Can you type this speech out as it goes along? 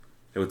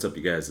Hey, what's up,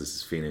 you guys? This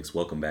is Phoenix.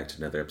 Welcome back to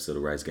another episode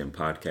of Rise Again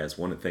Podcast.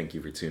 Want to thank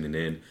you for tuning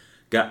in.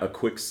 Got a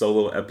quick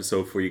solo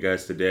episode for you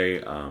guys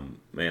today.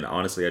 Man,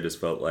 honestly, I just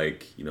felt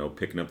like,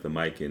 picking up the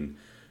mic and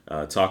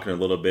talking a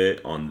little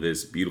bit on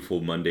this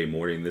beautiful Monday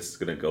morning. This is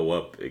going to go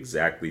up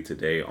exactly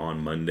today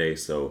on Monday.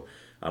 So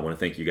I want to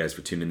thank you guys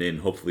for tuning in.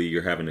 Hopefully,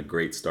 you're having a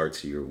great start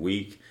to your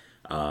week.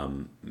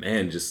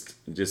 Man, just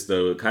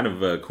a kind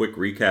of a quick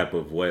recap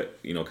of what,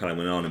 kind of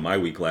went on in my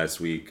week last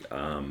week.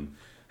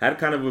 Had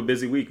kind of a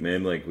busy week,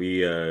 man. Like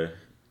we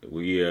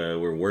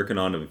were working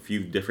on a few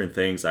different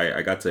things.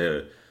 I got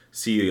to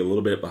see a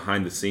little bit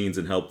behind the scenes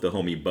and help the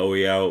homie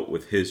Bowie out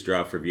with his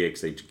drop for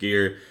VXH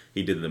Gear.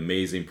 He did an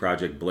amazing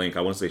Project Blank.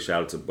 I want to say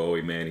shout out to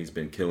Bowie, man. He's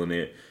been killing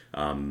it,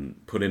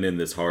 putting in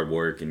this hard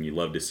work, and you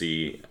love to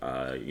see,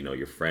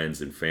 your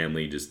friends and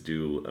family just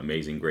do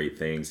amazing, great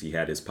things. He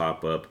had his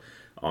pop up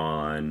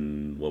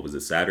on what was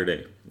it,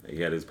 Saturday.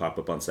 He had his pop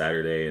up on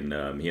Saturday,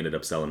 and he ended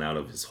up selling out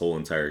of his whole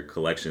entire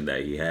collection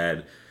that he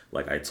had,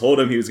 like I told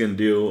him he was gonna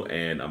do,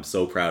 and I'm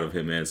so proud of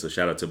him, man. So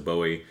shout out to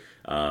Bowie.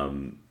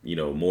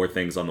 More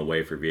things on the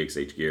way for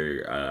VXH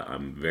Gear.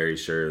 I'm very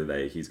sure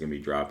that he's gonna be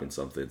dropping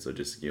something. So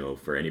just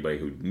for anybody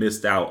who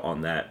missed out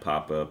on that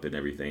pop up and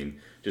everything,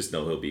 just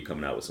know he'll be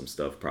coming out with some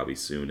stuff probably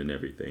soon and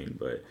everything.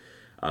 But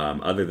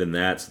other than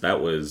that,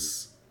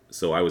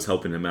 so I was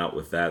helping him out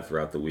with that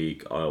throughout the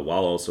week,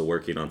 while also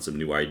working on some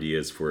new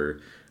ideas for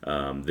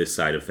this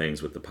side of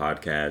things with the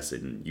podcast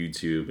and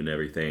YouTube and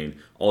everything.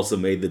 Also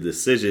made the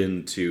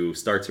decision to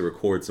start to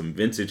record some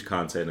vintage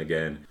content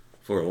again.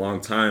 For a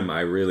long time,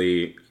 I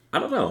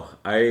don't know.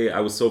 I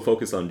was so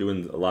focused on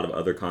doing a lot of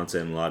other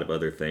content and a lot of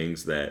other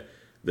things that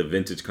the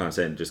vintage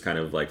content just kind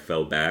of like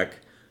fell back.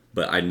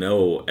 But I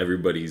know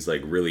everybody's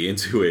like really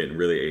into it, and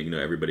really,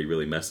 everybody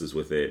really messes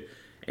with it.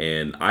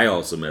 And I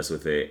also mess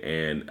with it,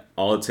 and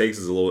all it takes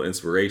is a little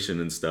inspiration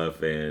and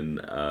stuff.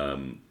 And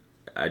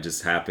I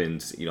just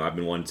happened, I've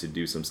been wanting to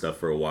do some stuff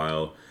for a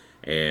while,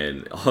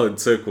 and all it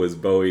took was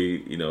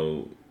Bowie,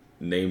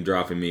 name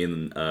dropping me,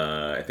 and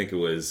I think it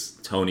was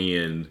Tony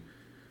and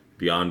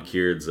Beyond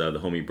Keards, the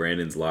homie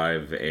Brandon's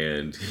live,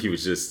 and he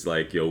was just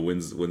like, "Yo,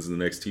 when's the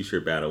next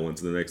T-shirt battle?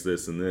 When's the next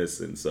this and this?"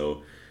 And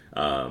so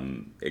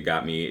it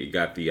got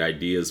the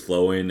ideas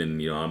flowing,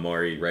 and I'm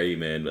already ready,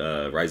 man.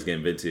 Rise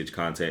Again Vintage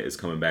content is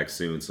coming back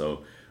soon,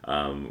 so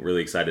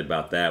really excited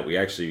about that. We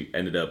actually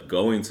ended up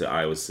going to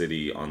Iowa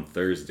City on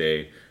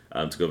Thursday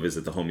to go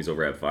visit the homies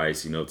over at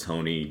Vice,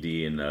 Tony,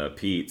 D, and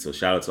Pete. So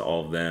shout out to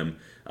all of them.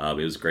 It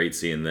was great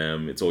seeing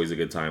them. It's always a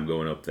good time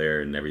going up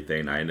there and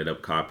everything. I ended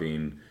up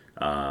copying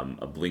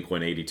a Blink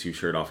 182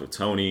 shirt off of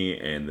Tony,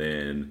 and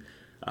then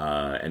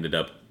ended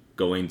up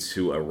going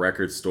to a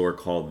record store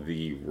called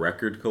the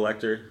Record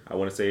Collector. I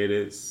want to say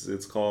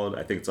it's called.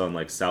 I think it's on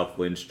like South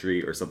Lynn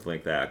Street or something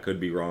like that. I could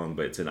be wrong,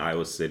 but it's in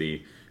Iowa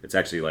City. It's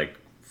actually like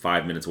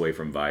 5 minutes away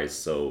from Vice.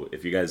 So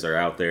if you guys are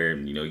out there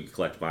and you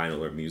collect vinyl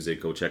or music,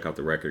 go check out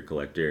the Record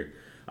Collector.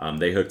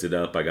 They hooked it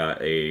up. I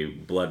got a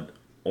Blood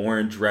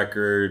Orange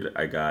record.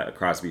 I got a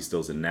Crosby,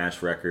 Stills and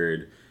Nash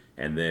record,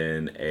 and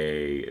then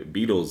a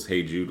Beatles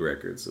Hey Jude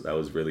record. So that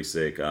was really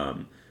sick.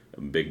 I'm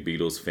a big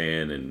Beatles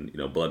fan, and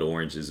Blood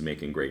Orange is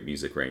making great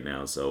music right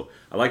now. So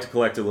I like to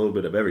collect a little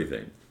bit of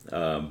everything.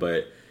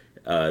 But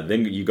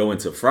then you go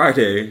into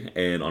Friday,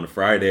 and on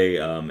Friday,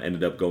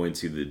 ended up going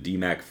to the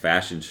DMAC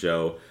fashion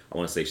show. I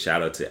want to say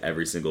shout out to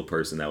every single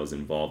person that was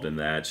involved in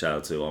that. Shout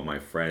out to all my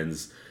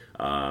friends,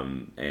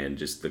 and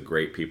just the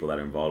great people that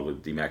are involved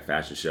with DMAC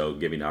fashion show,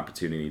 giving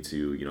opportunity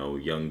to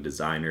young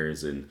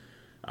designers and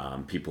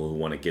people who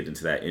want to get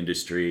into that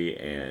industry.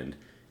 And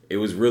it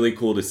was really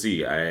cool to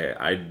see.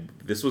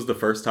 This was the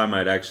first time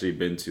I'd actually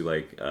been to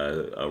like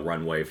a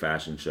runway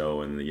fashion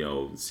show,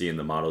 and seeing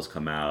the models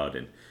come out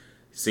and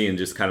seeing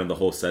just kind of the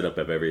whole setup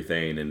of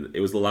everything, and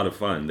it was a lot of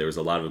fun. There was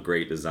a lot of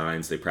great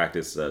designs. They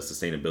practiced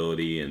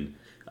sustainability and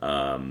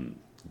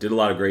did a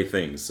lot of great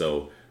things.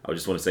 So I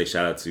just want to say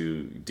shout out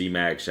to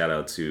DMAC, shout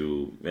out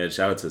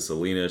to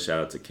Selena, shout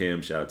out to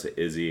Kim, shout out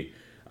to Izzy,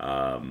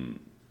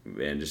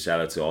 and just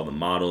shout out to all the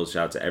models,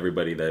 shout out to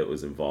everybody that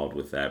was involved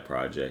with that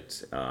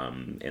project,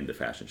 and the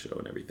fashion show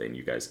and everything.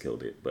 You guys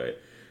killed it.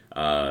 But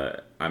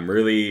I'm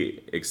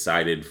really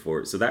excited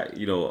so that,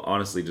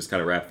 honestly, just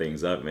kind of wrap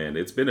things up, man.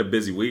 It's been a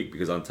busy week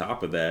because on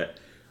top of that,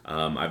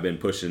 I've been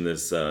pushing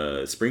this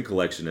spring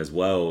collection as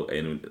well.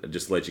 And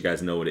just to let you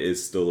guys know, it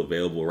is still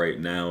available right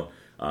now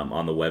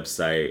on the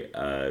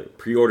website.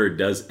 Pre-order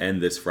does end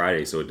this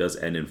Friday, so it does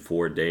end in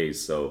 4 days.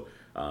 So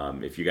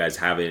if you guys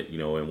haven't,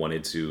 and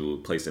wanted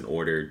to place an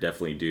order,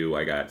 definitely do.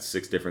 I got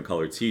 6 different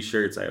color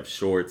t-shirts. I have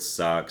shorts,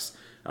 socks,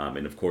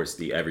 and of course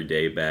the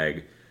everyday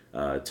bag,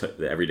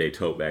 the everyday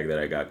tote bag that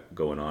I got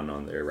going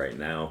on there right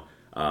now.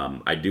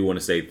 I do want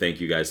to say thank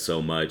you guys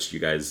so much. You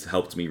guys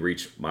helped me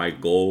reach my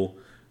goal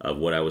of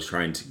what I was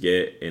trying to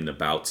get in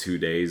about 2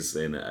 days.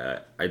 And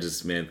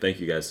man, thank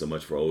you guys so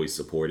much for always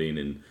supporting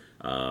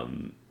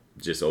and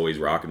just always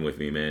rocking with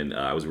me, man.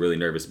 I was really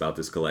nervous about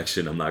this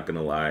collection, I'm not going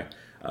to lie.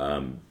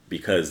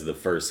 Because the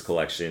first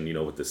collection,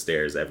 with the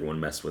stairs, everyone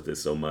messed with it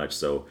so much.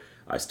 So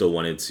I still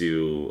wanted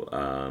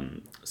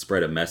to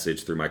spread a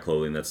message through my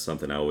clothing. That's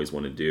something I always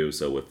want to do.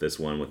 So with this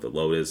one, with the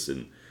Lotus,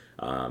 and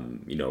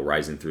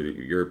rising through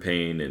your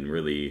pain and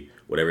really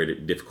whatever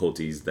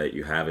difficulties that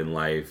you have in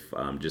life,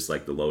 just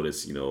like the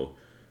Lotus,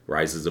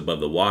 rises above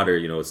the water.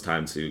 It's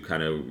time to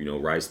kind of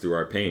rise through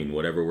our pain.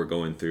 Whatever we're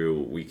going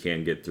through, we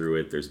can get through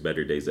it. There's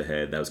better days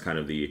ahead. That was kind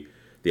of the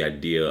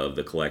idea of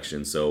the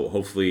collection. So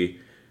hopefully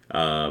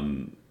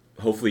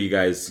you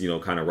guys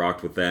kind of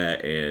rocked with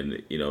that,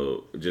 and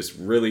just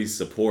really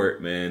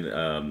support,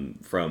 man,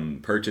 from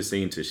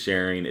purchasing to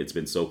sharing. It's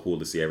been so cool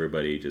to see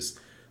everybody just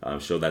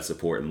show that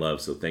support and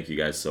love. So thank you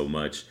guys so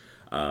much.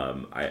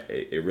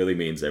 It really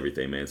means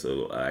everything, man.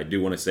 So I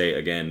do want to say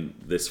again,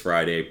 this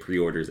Friday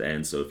pre-orders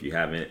end. So if you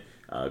haven't,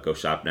 go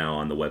shop now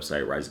on the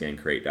website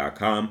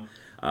riseagainCrate.com.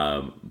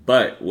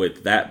 But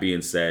with that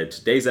being said,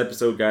 today's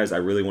episode, guys, I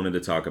really wanted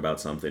to talk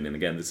about something. And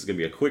again, this is going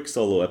to be a quick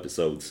solo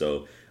episode.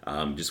 So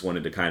just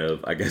wanted to kind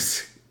of, I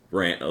guess,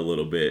 rant a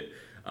little bit.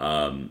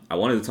 I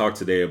wanted to talk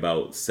today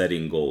about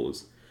setting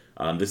goals.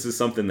 This is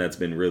something that's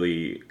been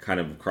really kind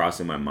of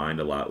crossing my mind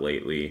a lot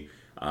lately.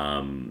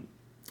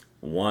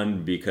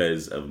 One,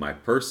 because of my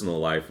personal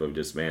life of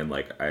just, man,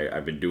 like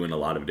I've been doing a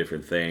lot of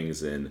different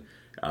things, and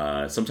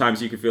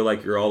sometimes you can feel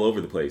like you're all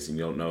over the place and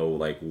you don't know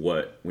like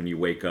when you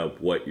wake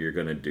up, what you're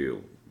going to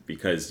do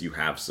because you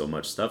have so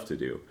much stuff to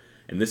do.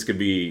 And this could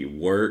be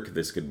work.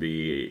 This could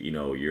be,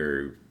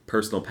 your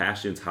personal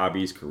passions,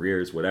 hobbies,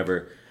 careers,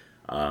 whatever.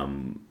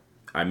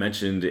 I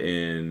mentioned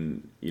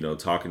in,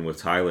 talking with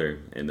Tyler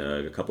in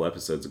a couple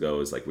episodes ago,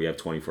 is like, we have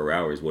 24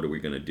 hours. What are we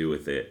going to do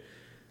with it?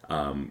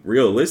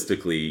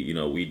 Realistically,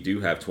 we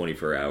do have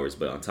 24 hours,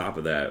 but on top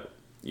of that,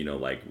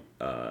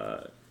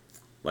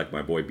 like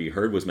my boy B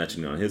Heard was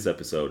mentioning on his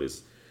episode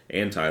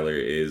and Tyler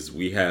is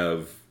we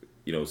have,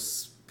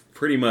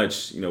 pretty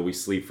much, we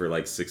sleep for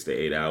like 6 to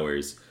 8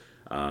 hours.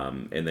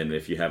 And then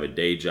if you have a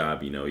day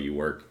job, you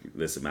work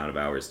this amount of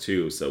hours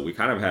too. So we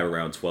kind of have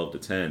around 12 to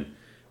 10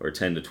 or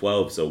 10 to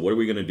 12. So what are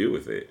we going to do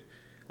with it?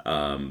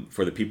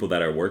 For the people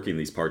that are working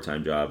these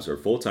part-time jobs or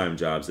full-time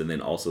jobs, and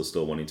then also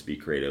still wanting to be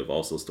creative,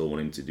 also still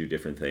wanting to do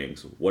different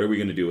things. What are we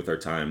going to do with our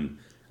time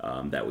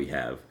that we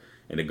have?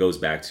 And it goes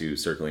back to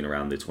circling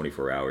around the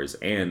 24 hours,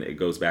 and it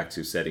goes back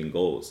to setting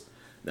goals.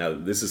 Now,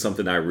 this is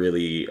something I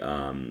really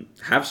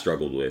have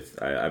struggled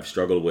with. I've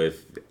struggled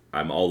with,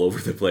 I'm all over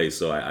the place,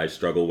 so I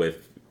struggle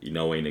with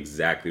knowing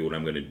exactly what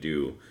I'm going to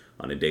do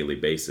on a daily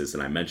basis.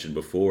 And I mentioned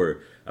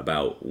before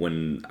about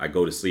when I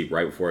go to sleep,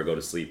 right before I go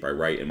to sleep, I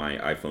write in my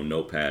iPhone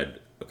notepad,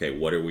 okay,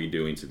 what are we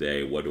doing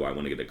today? What do I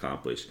want to get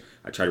accomplished?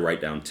 I try to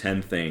write down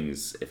 10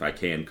 things. If I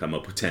can come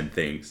up with 10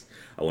 things,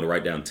 I want to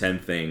write down 10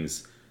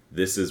 things.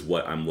 This is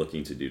what I'm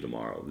looking to do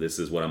tomorrow. This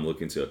is what I'm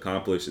looking to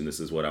accomplish, and this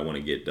is what I want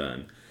to get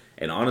done.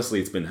 And honestly,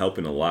 it's been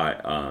helping a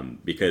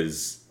lot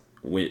because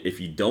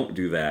if you don't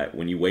do that,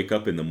 when you wake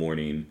up in the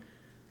morning,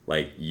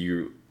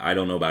 I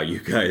don't know about you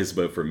guys,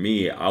 but for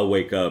me, I'll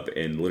wake up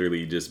and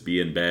literally just be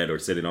in bed or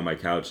sitting on my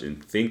couch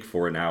and think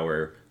for an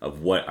hour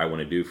of what I want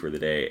to do for the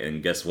day.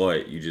 And guess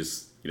what? You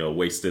just,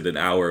 wasted an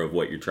hour of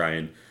what you're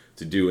trying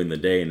to do in the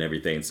day and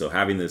everything. So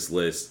having this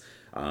list,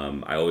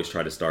 I always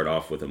try to start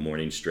off with a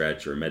morning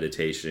stretch or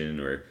meditation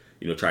or,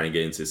 trying to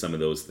get into some of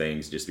those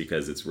things just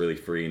because it's really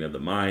freeing of the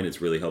mind.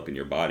 It's really helping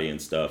your body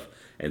and stuff.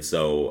 And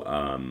so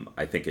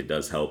I think it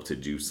does help to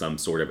do some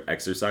sort of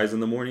exercise in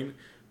the morning,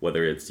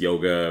 whether it's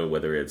yoga,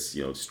 whether it's,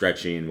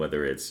 stretching,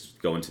 whether it's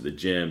going to the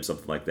gym,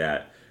 something like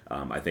that.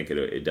 I think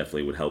it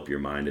definitely would help your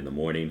mind in the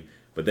morning.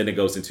 But then it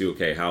goes into,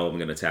 okay, how am I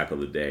going to tackle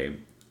the day?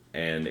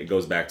 And it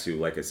goes back to,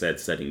 like I said,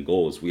 setting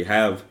goals. We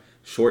have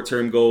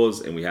short-term goals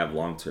and we have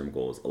long-term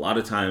goals. A lot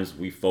of times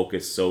we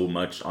focus so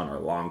much on our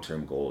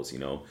long-term goals,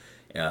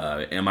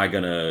 am I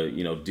going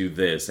to, do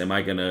this? Am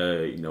I going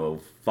to,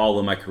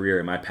 follow my career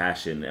and my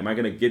passion? Am I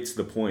going to get to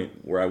the point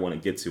where I want to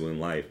get to in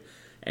life?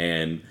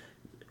 And,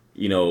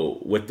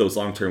 with those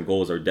long-term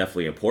goals are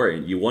definitely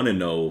important. You want to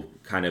know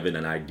kind of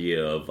an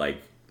idea of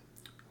like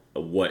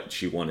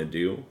what you want to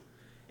do.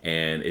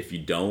 And if you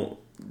don't,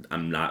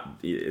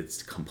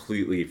 it's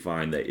completely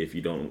fine that if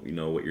you don't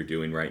know what you're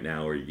doing right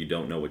now or you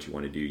don't know what you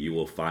want to do, you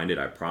will find it,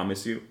 I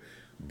promise you.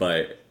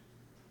 But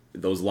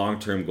those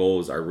long-term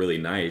goals are really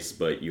nice,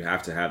 but you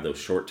have to have those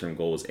short-term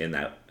goals. And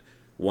that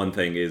one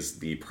thing is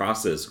the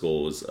process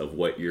goals of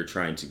what you're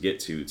trying to get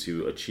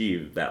to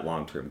achieve that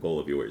long-term goal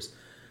of yours.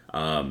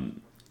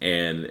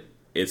 And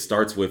it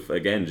starts with,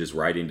 again, just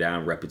writing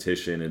down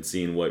repetition and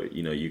seeing what,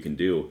 you can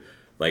do.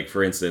 Like,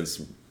 for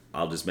instance,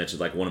 I'll just mention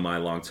like one of my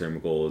long-term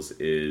goals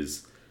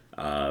is,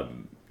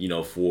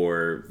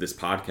 for this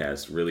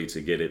podcast, really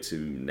to get it to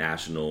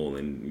national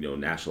and,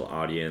 national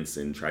audience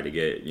and try to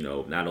get,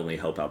 not only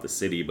help out the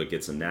city, but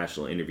get some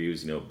national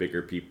interviews,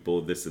 bigger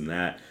people, this and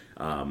that.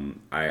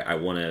 I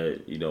want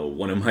to,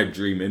 one of my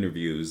dream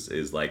interviews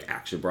is like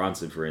Action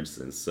Bronson, for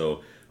instance.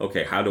 So,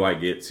 okay, how do I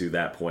get to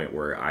that point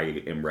where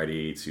I am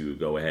ready to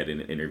go ahead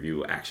and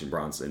interview Action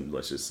Bronson,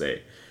 let's just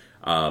say.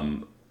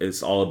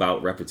 It's all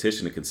about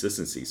repetition and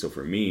consistency. So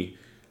for me,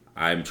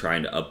 I'm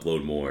trying to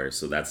upload more,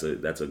 so that's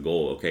a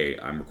goal. Okay,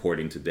 I'm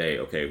recording today.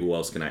 Okay, who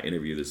else can I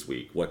interview this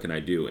week? What can I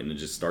do? And then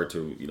just start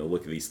to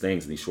look at these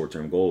things and these short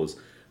term goals.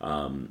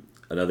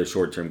 Another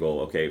short term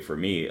goal. Okay, for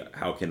me,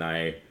 how can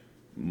I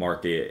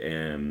market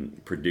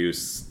and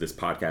produce this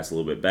podcast a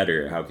little bit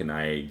better? How can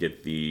I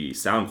get the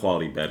sound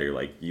quality better?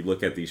 Like, you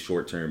look at these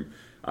short term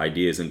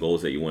ideas and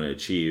goals that you want to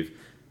achieve,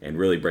 and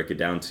really break it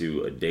down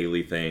to a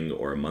daily thing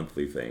or a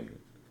monthly thing.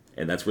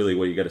 And that's really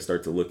what you got to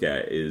start to look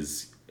at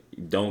is,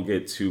 don't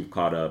get too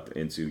caught up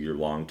into your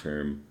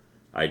long-term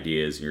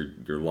ideas, your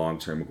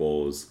long-term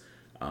goals.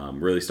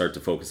 Really start to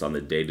focus on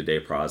the day-to-day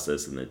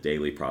process and the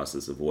daily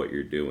process of what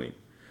you're doing.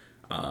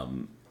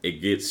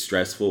 It gets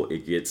stressful.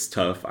 It gets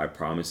tough. I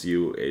promise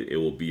you, it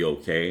will be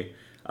okay.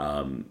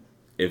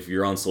 If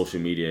you're on social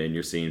media and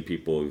you're seeing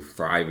people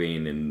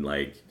thriving and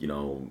like,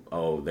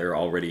 oh, they're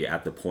already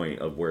at the point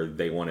of where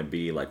they want to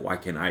be, like, why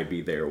can't I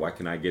be there? Why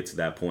can't I get to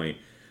that point?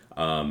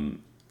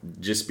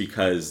 Just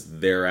because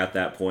they're at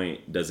that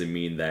point doesn't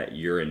mean that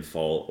you're in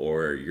fault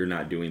or you're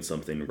not doing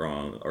something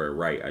wrong, or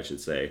right, I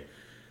should say.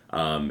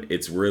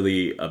 It's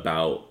really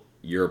about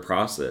your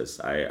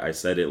process. I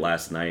said it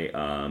last night.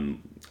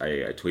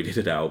 I tweeted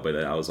it out, but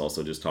I was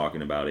also just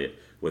talking about it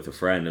with a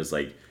friend. It's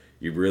like,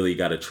 you really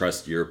got to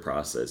trust your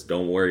process.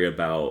 Don't worry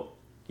about,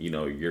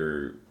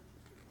 your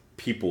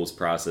people's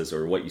process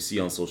or what you see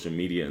on social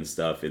media and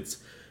stuff. It's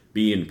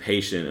being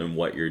patient in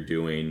what you're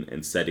doing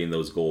and setting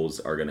those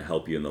goals are going to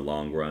help you in the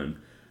long run.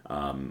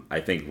 I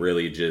think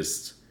really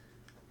just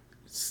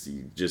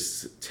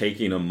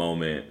taking a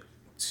moment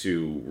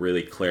to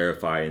really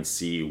clarify and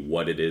see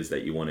what it is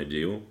that you want to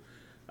do.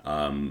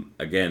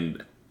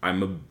 Again,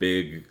 I'm a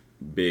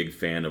big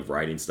fan of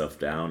writing stuff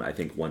down. I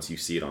think once you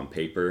see it on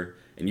paper,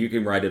 and you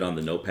can write it on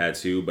the notepad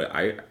too, but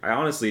I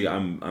honestly,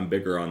 I'm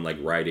bigger on like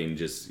writing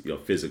just,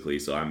 physically.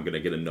 So I'm going to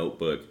get a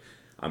notebook.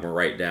 I'm going to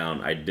write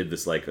down. I did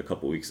this like a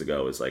couple weeks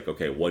ago. It's like,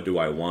 okay, what do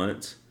I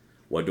want?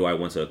 What do I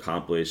want to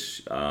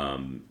accomplish?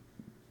 Long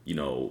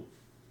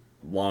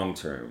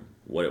term.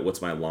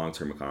 What's my long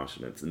term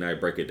accomplishments? And then I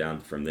break it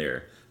down from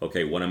there.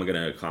 Okay, what am I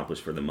going to accomplish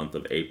for the month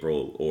of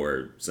April?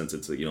 Or since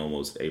it's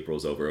almost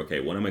April's over.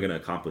 Okay, what am I going to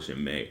accomplish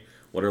in May?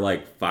 What are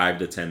like 5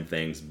 to 10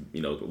 things? A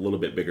little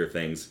bit bigger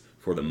things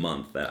for the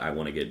month that I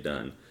want to get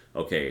done.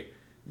 Okay,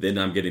 then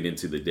I'm getting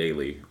into the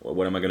daily.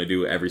 What am I going to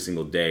do every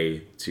single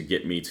day to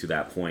get me to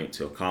that point,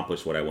 to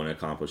accomplish what I want to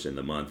accomplish in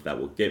the month that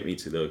will get me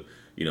to the,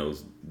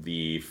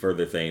 the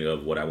further thing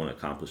of what I want to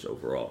accomplish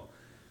overall.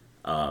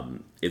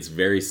 It's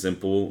very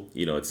simple.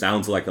 It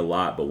sounds like a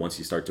lot, but once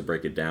you start to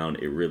break it down,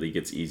 it really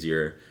gets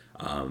easier.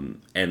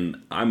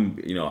 And I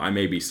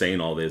may be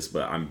saying all this,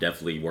 but I'm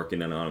definitely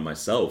working on it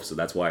myself. So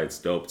that's why it's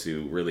dope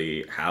to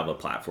really have a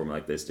platform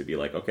like this to be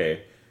like,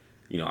 okay,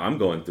 I'm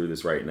going through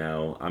this right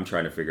now. I'm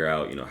trying to figure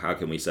out, how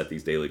can we set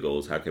these daily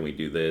goals? How can we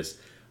do this?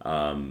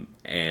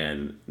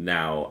 And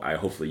now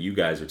hopefully you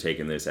guys are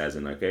taking this as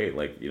in, okay,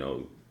 like,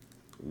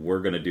 we're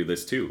going to do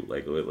this too.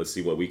 Like, let's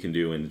see what we can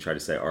do and try to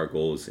set our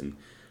goals and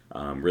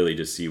really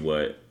just see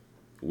what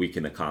we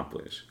can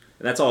accomplish.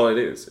 And that's all it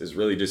is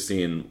really just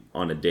seeing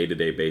on a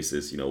day-to-day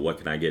basis, what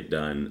can I get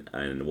done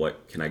and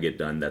what can I get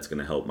done that's going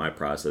to help my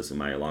process and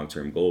my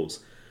long-term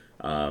goals.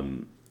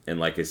 And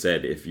like I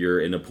said, if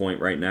you're in a point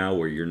right now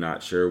where you're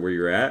not sure where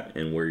you're at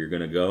and where you're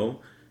going to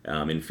go,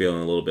 and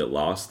feeling a little bit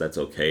lost, that's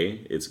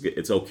okay.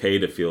 It's okay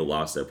to feel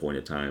lost at point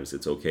of times.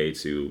 It's okay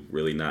to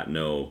really not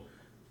know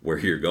where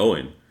you're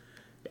going.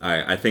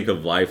 I think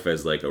of life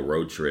as like a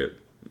road trip,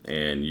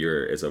 and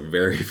it's a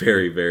very,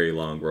 very, very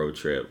long road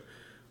trip.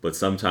 But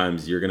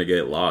sometimes you're going to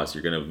get lost.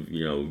 You're going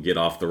to, get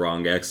off the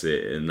wrong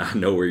exit and not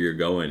know where you're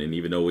going. And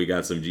even though we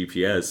got some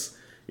GPS,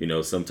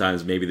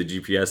 sometimes maybe the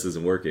GPS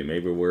isn't working.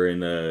 Maybe we're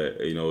in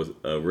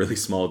a really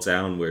small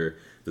town where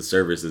the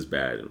service is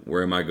bad.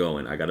 Where am I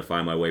going? I got to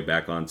find my way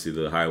back onto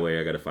the highway.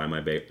 I got to find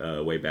my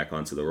way back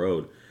onto the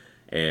road.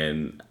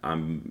 And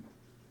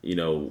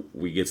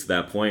we get to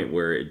that point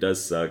where it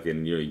does suck,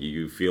 and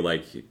you feel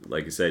like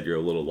I said, you're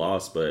a little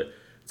lost. But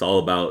it's all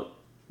about,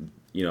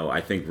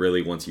 I think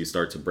really once you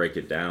start to break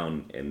it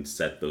down and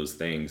set those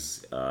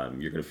things,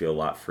 you're going to feel a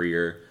lot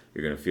freer.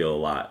 You're going to feel a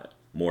lot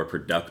more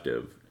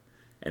productive.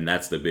 And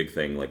that's the big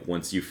thing. Like,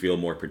 once you feel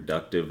more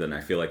productive, then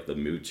I feel like the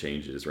mood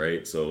changes,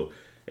 right? So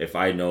if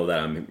I know that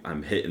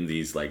I'm hitting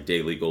these like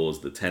daily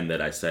goals, the 10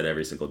 that I set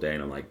every single day,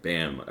 and I'm like,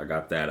 bam, I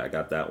got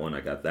that one.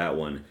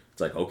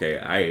 It's like, okay,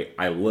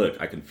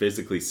 I can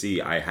physically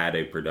see I had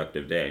a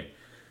productive day.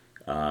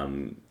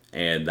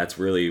 And that's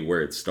really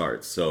where it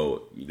starts.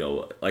 So,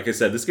 like I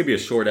said, this could be a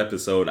short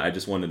episode. I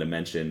just wanted to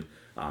mention,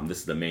 this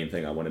is the main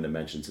thing I wanted to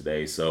mention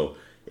today. So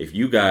if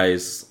you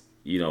guys,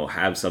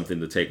 have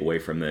something to take away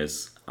from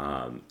this,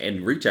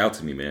 and reach out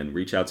to me, man.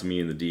 Reach out to me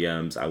in the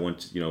DMs. I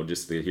want,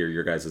 just to hear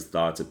your guys'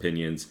 thoughts,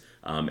 opinions,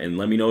 and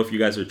let me know if you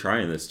guys are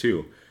trying this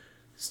too.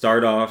 Let's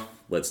start off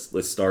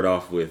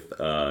with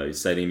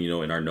setting,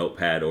 in our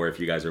notepad, or if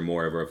you guys are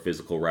more of a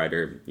physical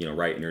writer,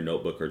 write in your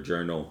notebook or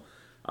journal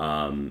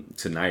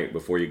tonight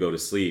before you go to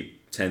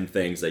sleep, 10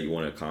 things that you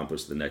want to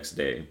accomplish the next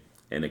day.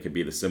 And it could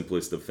be the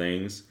simplest of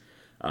things.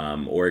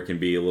 or it can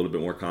be a little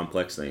bit more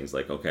complex things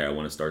like, okay, I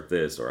want to start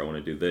this or I want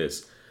to do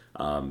this.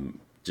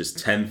 Just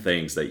 10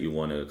 things that you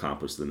want to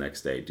accomplish the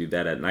next day. Do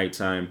that at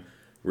nighttime.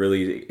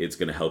 Really, it's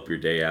going to help your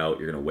day out.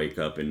 You're going to wake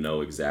up and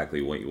know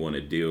exactly what you want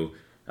to do,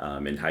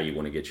 and how you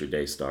want to get your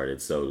day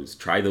started. So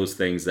try those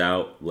things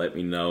out. Let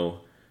me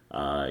know.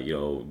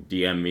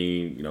 DM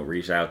me,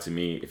 reach out to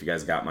me. If you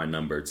guys got my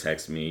number,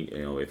 text me,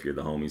 if you're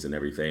the homies and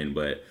everything.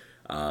 But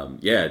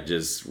yeah,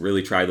 just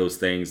really try those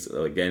things.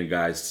 Again,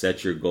 guys,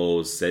 set your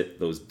goals, set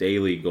those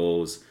daily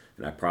goals,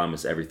 and I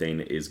promise everything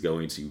is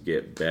going to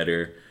get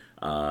better.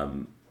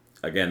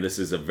 Again, this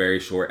is a very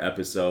short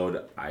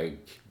episode. I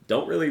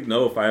don't really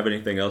know if I have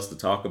anything else to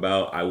talk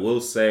about. I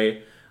will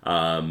say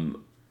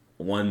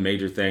one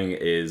major thing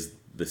is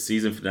the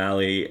season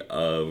finale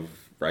of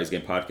Rise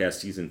Game Podcast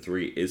Season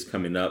 3 is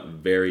coming up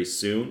very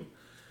soon.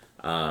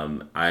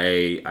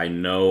 I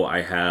know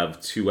I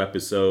have 2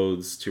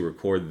 episodes to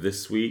record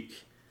this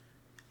week,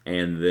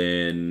 and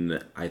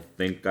then I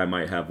think I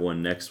might have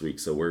one next week.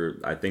 So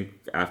I think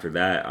after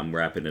that I'm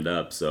wrapping it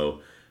up.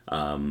 So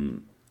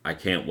I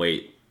can't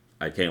wait.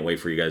 I can't wait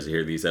for you guys to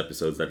hear these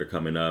episodes that are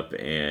coming up,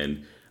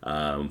 and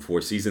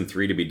for season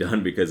 3 to be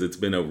done, because it's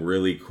been a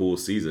really cool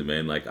season,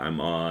 man. Like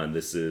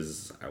this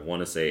is, I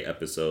want to say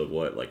episode,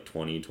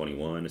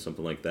 2021 or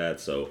something like that.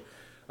 So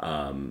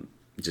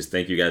just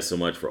thank you guys so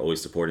much for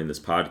always supporting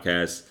this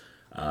podcast.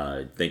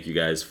 Thank you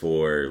guys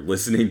for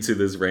listening to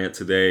this rant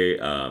today.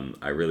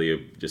 I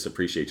really just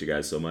appreciate you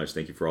guys so much.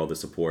 Thank you for all the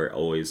support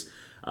always.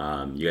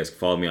 You guys can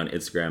follow me on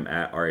Instagram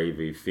at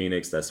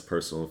RAVPhoenix. That's a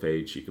personal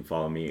page. You can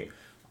follow me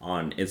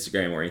on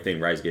Instagram or anything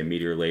Rise Game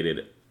Media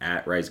related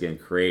at Rise Game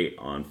Create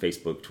on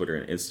Facebook, Twitter,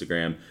 and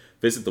Instagram.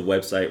 Visit the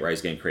website,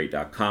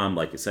 risegamecreate.com.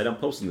 Like I said, I'm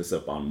posting this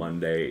up on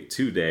Monday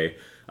today.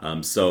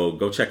 So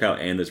go check out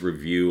Anna's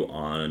review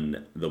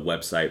on the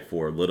website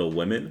for Little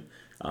Women.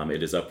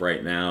 It is up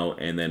right now.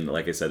 And then,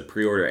 like I said,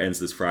 pre-order ends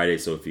this Friday.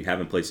 So if you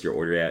haven't placed your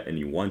order yet and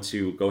you want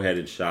to, go ahead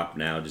and shop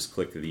now. Just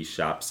click the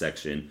shop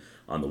section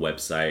on the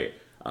website.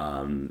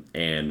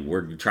 And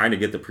we're trying to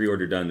get the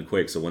pre-order done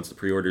quick. So once the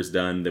pre-order is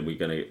done, then we're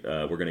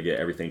gonna get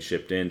everything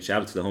shipped in.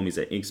 Shout out to the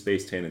homies at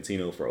Inkspace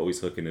Tarantino for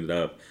always hooking it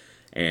up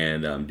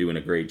and doing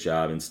a great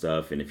job and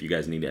stuff. And if you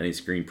guys need any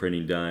screen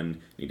printing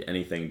done, need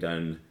anything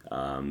done,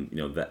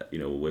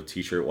 with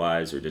t-shirt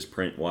wise or just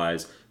print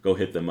wise, go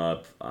hit them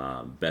up.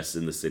 Best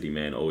in the city,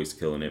 man. Always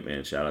killing it,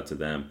 man. Shout out to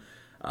them.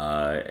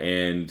 I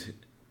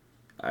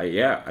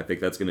think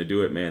that's gonna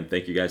do it, man.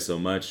 Thank you guys so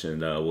much, and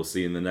we'll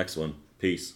see you in the next one. Peace.